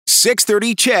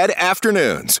6:30 CHED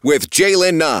Afternoons with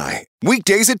Jaylen Nye.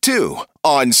 Weekdays at 2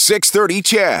 on 6:30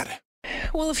 CHED.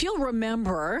 Well, if you'll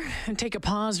remember, and take a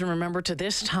pause and remember to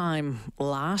this time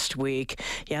last week,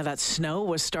 that snow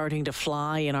was starting to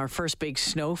fly in our first big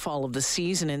snowfall of the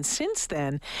season. And since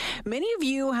then, many of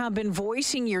you have been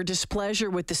voicing your displeasure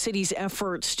with the city's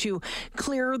efforts to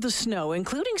clear the snow,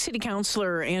 including City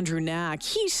Councillor Andrew Knack.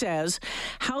 He says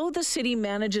how the city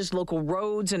manages local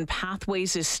roads and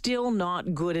pathways is still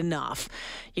not good enough.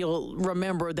 You'll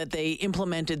remember that they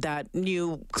implemented that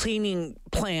new cleaning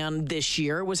plan this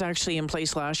year. It was actually in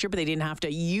place last year, but they didn't have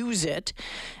to use it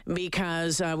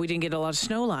because we didn't get a lot of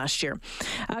snow last year.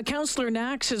 Councillor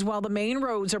Knack says while the main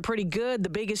roads are pretty good, the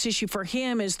biggest issue for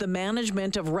him is the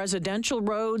management of residential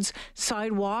roads,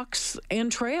 sidewalks,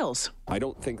 and trails. I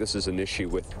don't think this is an issue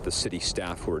with the city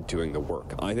staff who are doing the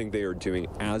work. I think they are doing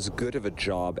as good of a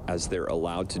job as they're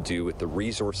allowed to do with the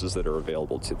resources that are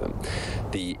available to them.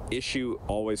 The issue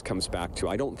always comes back to,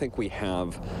 I don't think we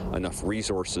have enough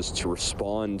resources to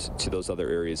respond to those other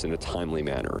areas in a timely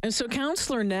manner. And so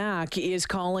Councillor Knack is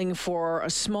calling for a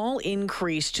small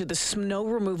increase to the snow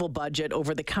removal budget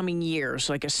over the coming years,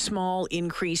 like a small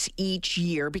increase each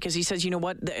year, because he says, you know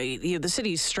what, the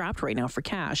city's strapped right now for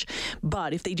cash,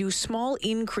 but if they do small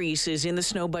increases in the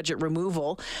snow budget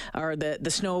removal or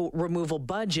the snow removal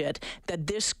budget, that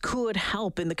this could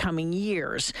help in the coming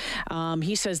years.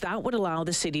 He says that would allow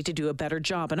the city to do a better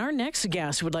job. And our next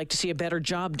guest would like to see a better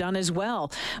job done as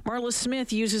well. Marla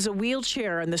Smith uses a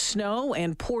wheelchair, and the snow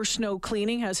and poor snow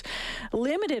cleaning has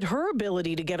limited her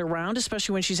ability to get around,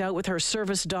 especially when she's out with her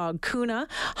service dog, Kuna.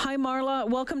 Hi, Marla.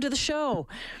 Welcome to the show.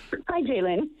 Hi,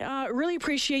 Jaylen. Really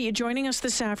appreciate you joining us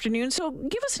this afternoon. So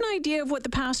give us an idea of what the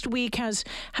past week has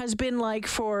been like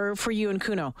for you and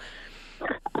Kuno.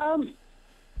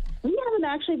 We haven't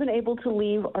actually been able to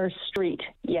leave our street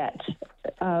yet.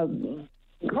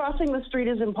 Crossing the street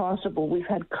is impossible. We've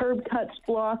had curb cuts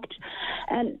blocked,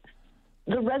 and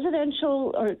the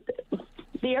residential or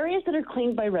the areas that are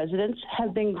cleaned by residents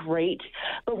have been great,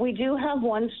 but we do have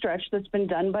one stretch that's been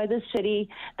done by the city.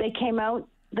 They came out,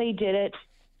 they did it,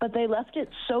 but they left it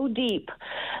so deep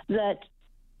that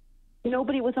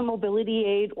nobody with a mobility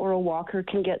aid or a walker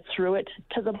can get through it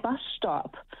to the bus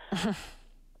stop.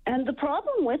 And the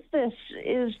problem with this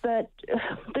is that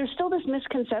there's still this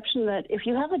misconception that if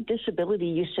you have a disability,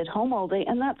 you sit home all day,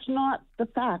 and that's not the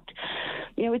fact.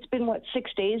 You know, it's been,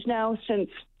 6 days now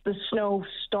since the snow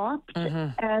stopped.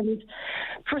 And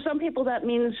for some people, that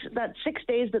means that 6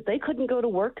 days that they couldn't go to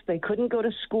work, they couldn't go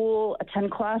to school,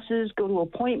 attend classes, go to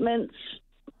appointments.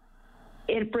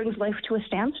 It brings life to a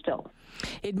standstill.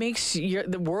 It makes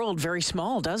the world very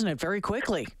small, doesn't it? Very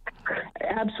quickly.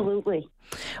 Absolutely.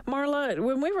 Marla,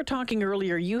 when we were talking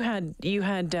earlier, you had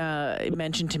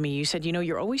mentioned to me, you said,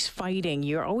 you're always fighting.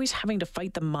 You're always having to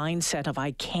fight the mindset of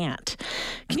I can't.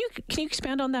 Can you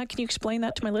expand on that? Can you explain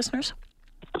that to my listeners?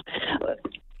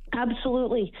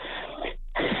 Absolutely.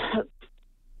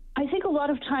 I think a lot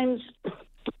of times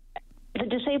the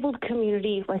disabled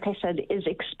community, like I said, is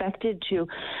expected to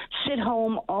sit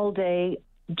home all day,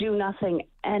 do nothing,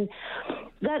 and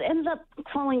that ends up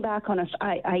falling back on us.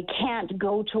 I can't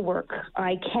go to work.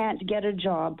 I can't get a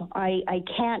job. I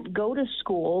can't go to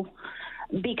school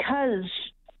because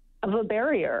of a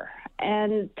barrier.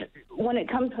 And when it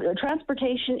comes to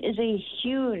transportation is a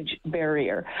huge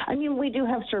barrier. I mean, we do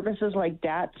have services like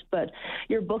DATS, but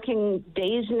you're booking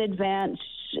days in advance.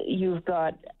 You've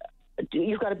got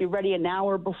to be ready an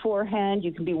hour beforehand.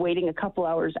 You can be waiting a couple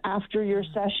hours after your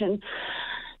session.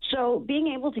 So being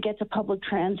able to get to public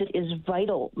transit is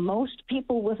vital. Most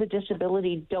people with a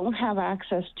disability don't have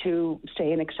access to,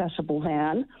 say, an accessible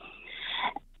van.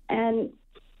 And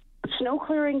snow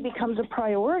clearing becomes a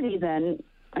priority then.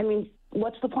 I mean,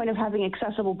 what's the point of having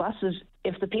accessible buses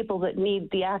if the people that need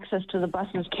the access to the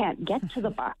buses can't get to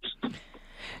the bus?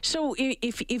 So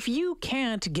if you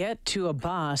can't get to a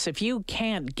bus, if you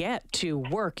can't get to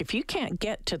work, if you can't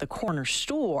get to the corner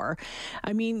store,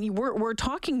 I mean, we're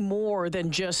talking more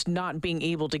than just not being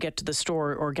able to get to the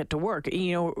store or get to work.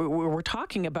 We're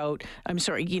talking about,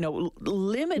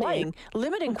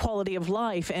 limiting quality of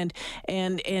life and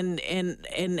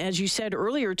as you said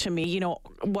earlier to me,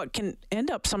 what can end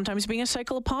up sometimes being a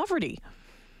cycle of poverty.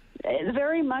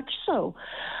 Very much so.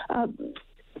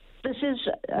 This is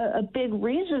a big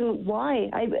reason why.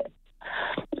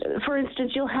 For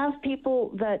instance, you'll have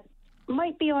people that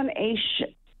might be on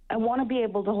and want to be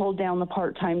able to hold down the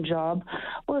part-time job.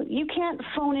 Well, you can't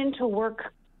phone into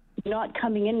work not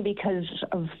coming in because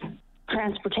of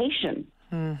transportation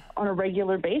on a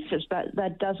regular basis.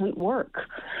 That doesn't work.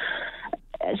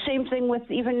 Same thing with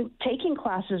even taking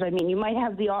classes. I mean, you might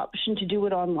have the option to do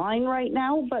it online right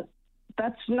now, but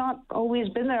that's not always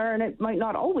been there, and it might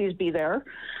not always be there.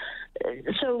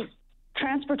 So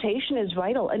transportation is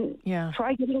vital, and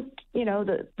try getting,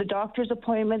 the doctor's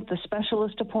appointment, the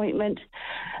specialist appointment.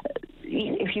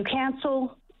 If you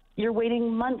cancel, you're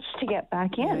waiting months to get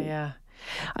back in. Yeah.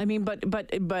 I mean, but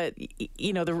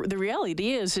the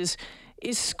reality is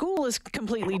school is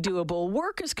completely doable.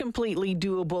 Work is completely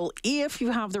doable if you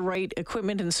have the right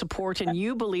equipment and support, and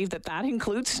you believe that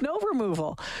includes snow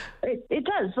removal. It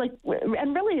does.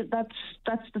 And really,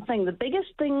 that's the thing. The biggest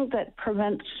thing that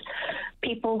prevents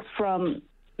people from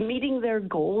meeting their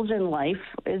goals in life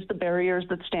is the barriers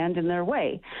that stand in their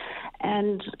way.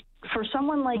 And for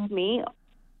someone like me,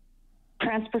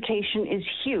 transportation is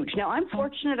huge. Now, I'm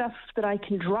fortunate enough that I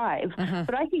can drive,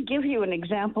 but I can give you an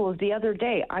example of the other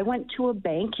day. I went to a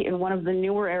bank in one of the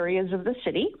newer areas of the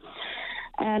city,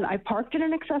 and I parked in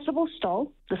an accessible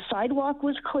stall. The sidewalk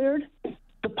was cleared.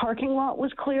 The parking lot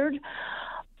was cleared,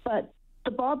 but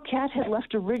the Bobcat had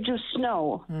left a ridge of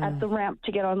snow at the ramp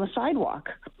to get on the sidewalk.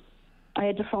 I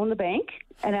had to phone the bank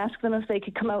and ask them if they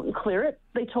could come out and clear it.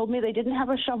 They told me they didn't have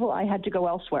a shovel. I had to go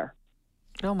elsewhere.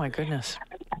 Oh, my goodness.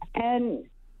 And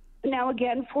now,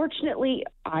 again, fortunately,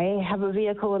 I have a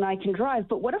vehicle and I can drive.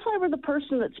 But what if I were the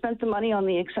person that spent the money on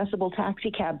the accessible taxi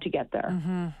cab to get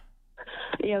there?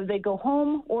 They go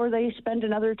home, or they spend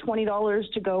another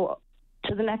 $20 to go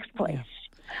to the next place.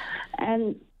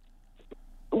 And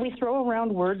we throw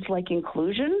around words like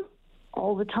inclusion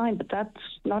all the time, but that's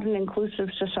not an inclusive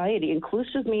society.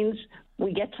 Inclusive means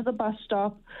we get to the bus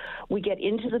stop, we get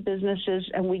into the businesses,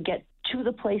 and we get to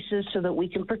the places so that we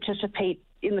can participate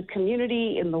in the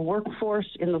community, in the workforce,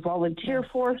 in the volunteer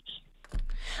force.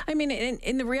 I mean,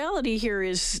 and the reality here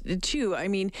is, too, I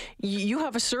mean, you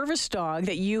have a service dog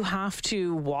that you have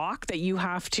to walk, that you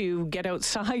have to get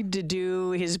outside to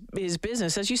do his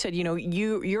business. As you said,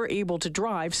 you're able to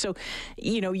drive. So,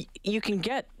 you can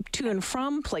get to and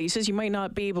from places. You might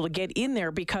not be able to get in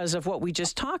there because of what we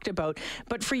just talked about.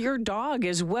 But for your dog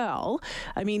as well,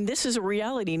 I mean, this is a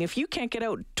reality. And if you can't get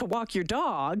out to walk your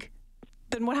dog,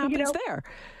 then what happens there?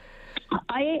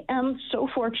 I am so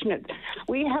fortunate.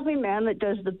 We have a man that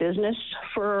does the business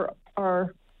for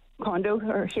our condo,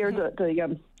 or here,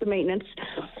 the maintenance,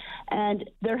 and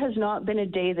there has not been a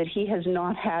day that he has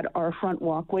not had our front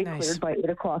walkway cleared by 8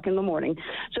 o'clock in the morning.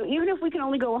 So even if we can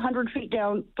only go 100 feet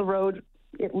down the road,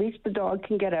 at least the dog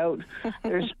can get out.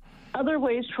 There's other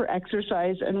ways for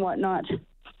exercise and whatnot.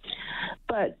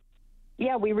 But,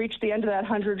 yeah, we reached the end of that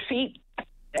 100 feet.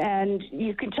 And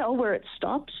you can tell where it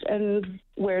stops and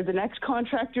where the next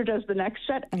contractor does the next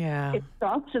set. It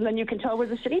stops, and then you can tell where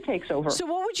the city takes over. So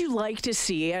what would you like to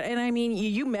see? And I mean,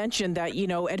 you mentioned that,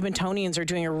 Edmontonians are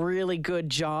doing a really good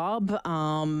job,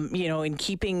 in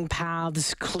keeping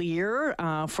paths clear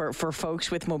for folks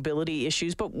with mobility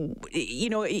issues. But,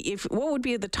 what would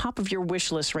be at the top of your wish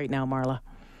list right now, Marla?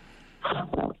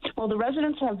 Well, the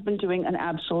residents have been doing an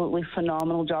absolutely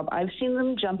phenomenal job. I've seen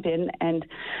them jump in and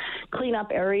clean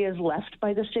up areas left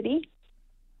by the city.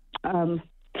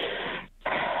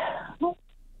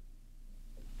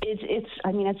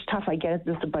 It's tough. I get it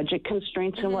with the budget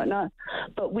constraints and whatnot,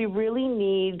 but we really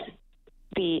need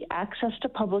the access to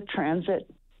public transit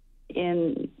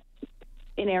in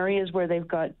areas where they've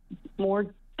got more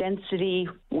density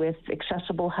with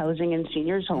accessible housing and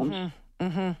seniors' homes.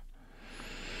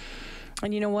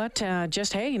 And you know what? And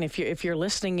if you're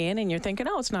listening in and you're thinking,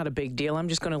 oh, it's not a big deal, I'm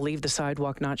just going to leave the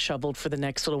sidewalk not shoveled for the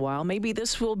next little while. Maybe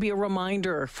this will be a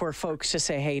reminder for folks to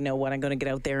say, hey, you know what? I'm going to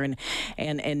get out there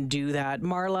and do that.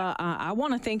 Marla, I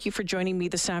want to thank you for joining me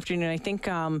this afternoon. I think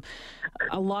a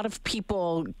lot of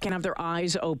people can have their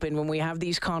eyes open when we have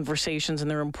these conversations, and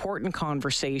they're important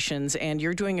conversations. And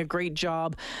you're doing a great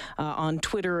job on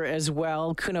Twitter as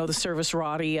well. Kuno, the Service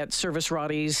Roddy at Service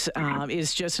Roddies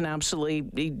is just an absolutely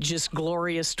glorious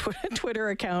Twitter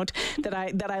account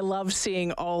that I love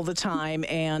seeing all the time.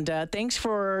 And thanks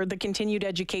for the continued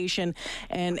education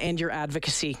and your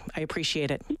advocacy. I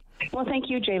appreciate it. Well, thank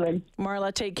you, Jalen.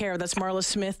 Marla, take care. That's Marla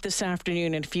Smith this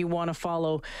afternoon. And if you want to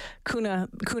follow Kuno,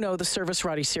 the Service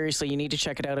Roddy, seriously, you need to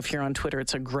check it out if you're on Twitter.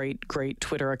 It's a great, great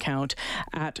Twitter account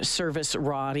at Service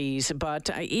Roddies. But,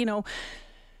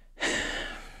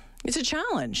 it's a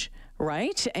challenge.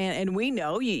 Right? And we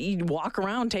know you walk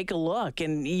around, take a look,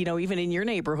 and, even in your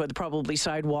neighborhood, probably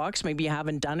sidewalks, maybe you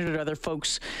haven't done it or other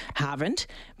folks haven't.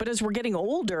 But as we're getting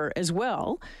older as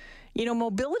well,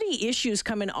 mobility issues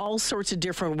come in all sorts of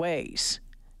different ways.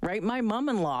 right? My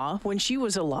mom-in-law, when she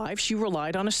was alive, she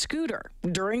relied on a scooter.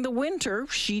 During the winter,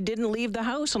 she didn't leave the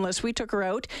house unless we took her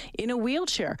out in a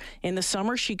wheelchair. In the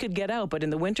summer, she could get out, but in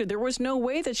the winter, there was no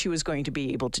way that she was going to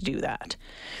be able to do that.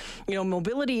 You know,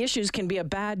 mobility issues can be a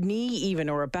bad knee even,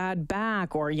 or a bad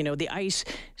back, or, you know, the ice.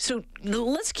 So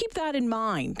let's keep that in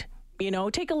mind. You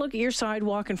know, take a look at your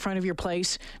sidewalk in front of your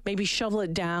place, maybe shovel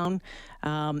it down,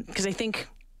 because I think,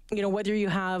 you know, whether you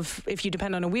have, if you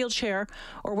depend on a wheelchair,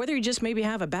 or whether you just maybe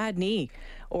have a bad knee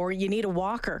or you need a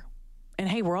walker. And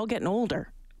hey, we're all getting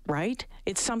older, right?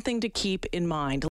 It's something to keep in mind.